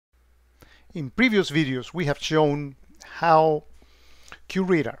In previous videos, we have shown how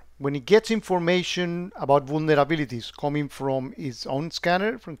QRadar, when it gets information about vulnerabilities coming from its own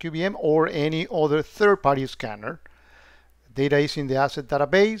scanner, from QBM, or any other third-party scanner, data is in the asset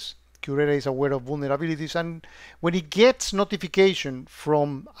database, QRadar is aware of vulnerabilities, and when it gets notification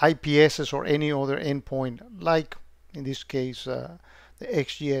from IPSs or any other endpoint, like in this case the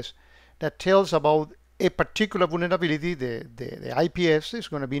XGS, that tells about a particular vulnerability, the IPS is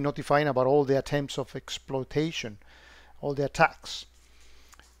going to be notifying about all the attempts of exploitation, all the attacks.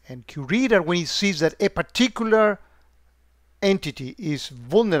 And QRadar, when it sees that a particular entity is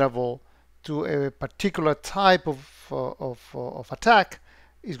vulnerable to a particular type of attack,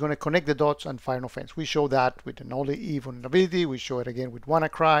 is going to connect the dots and fire an offense. We show that with an OLE vulnerability. We show it again with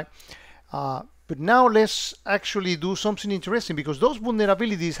WannaCry. But now let's actually do something interesting, because those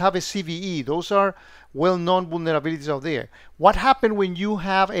vulnerabilities have a CVE. Those are well-known vulnerabilities out there. What happens when you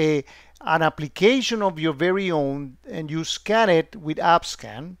have an application of your very own and you scan it with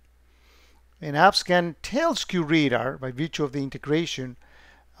AppScan? And AppScan tells QRadar, by virtue of the integration,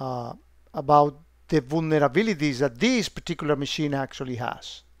 about the vulnerabilities that this particular machine actually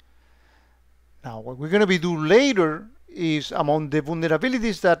has. Now, what we're going to be doing later is, among the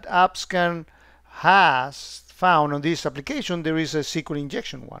vulnerabilities that AppScan has found on this application, there is a SQL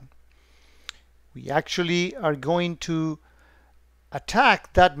injection one. We actually are going to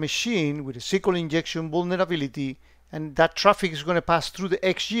attack that machine with a SQL injection vulnerability, and that traffic is going to pass through the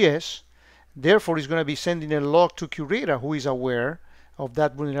XGS. Therefore, it's going to be sending a log to QRadar, who is aware of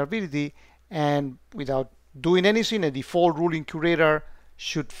that vulnerability, and without doing anything, a default rule in QRadar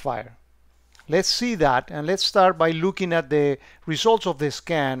should fire. Let's see that, and let's start by looking at the results of the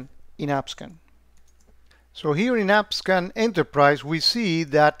scan in AppScan. So here in AppScan Enterprise, we see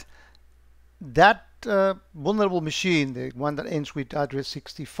that vulnerable machine, the one that ends with address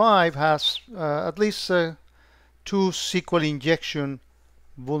 65, has at least 2 SQL injection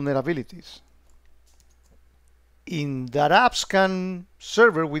vulnerabilities. In that AppScan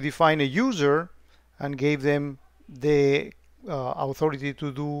server, we define a user and gave them the authority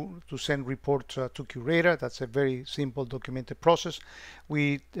to send reports to QRadar. That's a very simple documented process.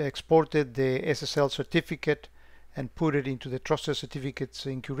 We exported the SSL certificate and put it into the trusted certificates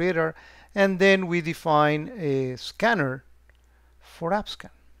in QRadar, and then we define a scanner for AppScan.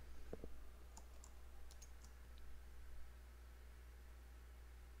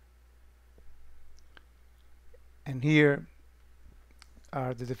 And here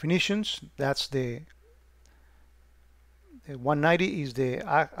are the definitions. That's the 190 is the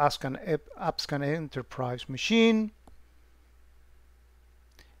AppScan Enterprise machine.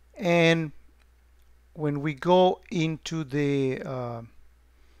 And when we go into the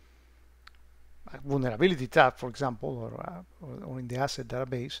vulnerability tab, for example, or in the asset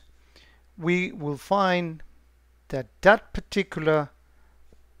database, we will find that that particular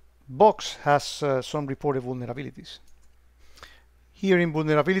box has some reported vulnerabilities. Here in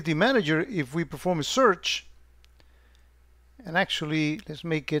Vulnerability Manager, if we perform a search, and actually let's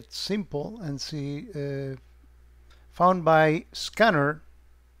make it simple and see found by scanner,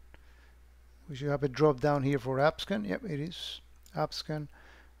 we should have a drop down here for AppScan. Yep, it is AppScan.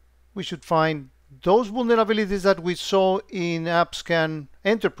 We should find those vulnerabilities that we saw in AppScan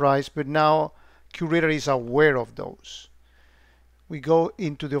Enterprise, but now QRadar is aware of those. We go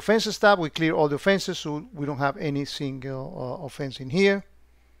into the offenses tab, we clear all the offenses, so we don't have any single offense in here.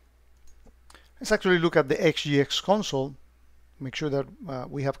 Let's actually look at the XGS console, make sure that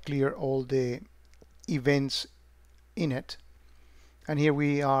we have cleared all the events in it. And here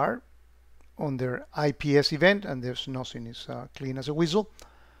we are on their IPS event, and there's nothing, is clean as a whistle.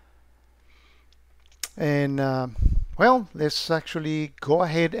 And well, let's actually go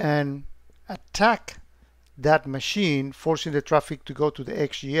ahead and attack that machine, forcing the traffic to go to the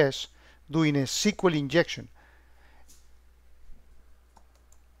XGS, doing a SQL injection.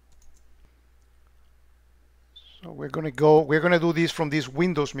 So we're going to do this from this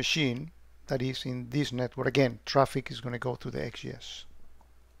Windows machine that is in this network. Again, traffic is going to go to the XGS.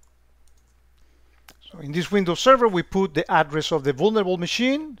 So in this Windows server, we put the address of the vulnerable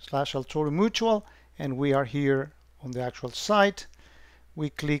machine /Altoru Mutual, and we are here on the actual site. We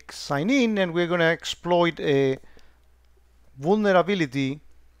click sign in, and we're going to exploit a vulnerability.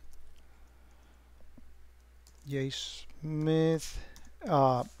 J. Smith.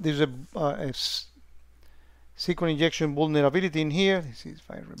 There's a SQL injection vulnerability in here. Let's see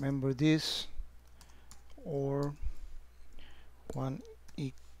if I remember this. Or 1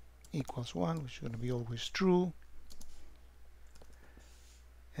 equals 1, which is going to be always true.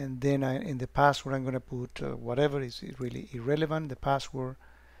 And then in the password, I'm going to put whatever is really irrelevant. The password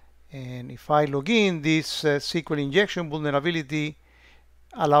And if I log in, this SQL injection vulnerability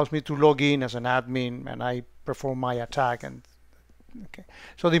allows me to log in as an admin and I perform my attack. And okay,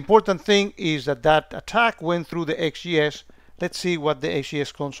 so the important thing is that that attack went through the XGS. Let's see what the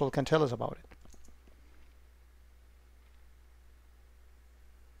XGS console can tell us about it.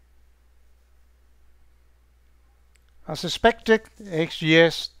 As expected,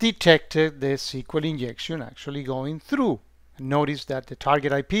 XGS detected the SQL injection actually going through. And notice that the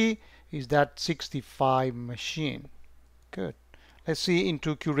target IP is that 65 machine. Good. Let's see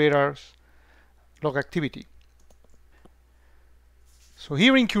into QRadar's log activity. So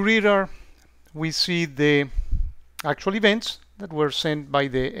here in QRadar, we see the actual events that were sent by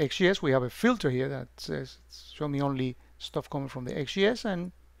the XGS. We have a filter here that says show me only stuff coming from the XGS,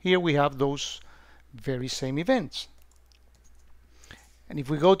 and here we have those very same events. And if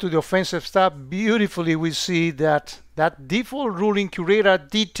we go to the offensive tab, beautifully we see that that default rule in QRadar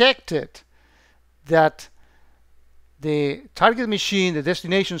detected that the target machine, the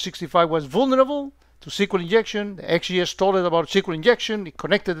destination 65, was vulnerable to SQL injection. The XGS told it about SQL injection. It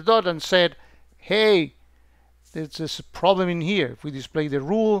connected the dot and said, hey, there's a problem in here. If we display the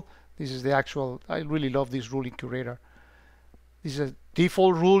rule, this is the actual, I really love this rule in QRadar. This is a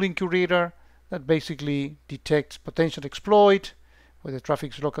default rule in QRadar that basically detects potential exploit, whether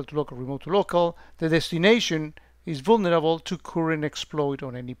traffic is local to local, remote to local. The destination is vulnerable to current exploit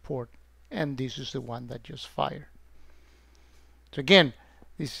on any port. And this is the one that just fired. So again,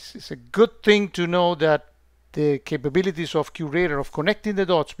 this is a good thing to know that the capabilities of QRadar of connecting the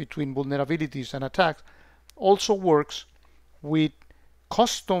dots between vulnerabilities and attacks also works with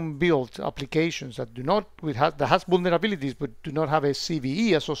custom built applications that do not that has vulnerabilities but do not have a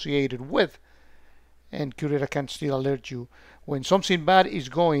CVE associated with, and QRadar can still alert you when something bad is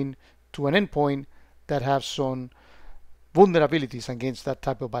going to an endpoint that has some vulnerabilities against that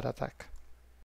type of bad attack.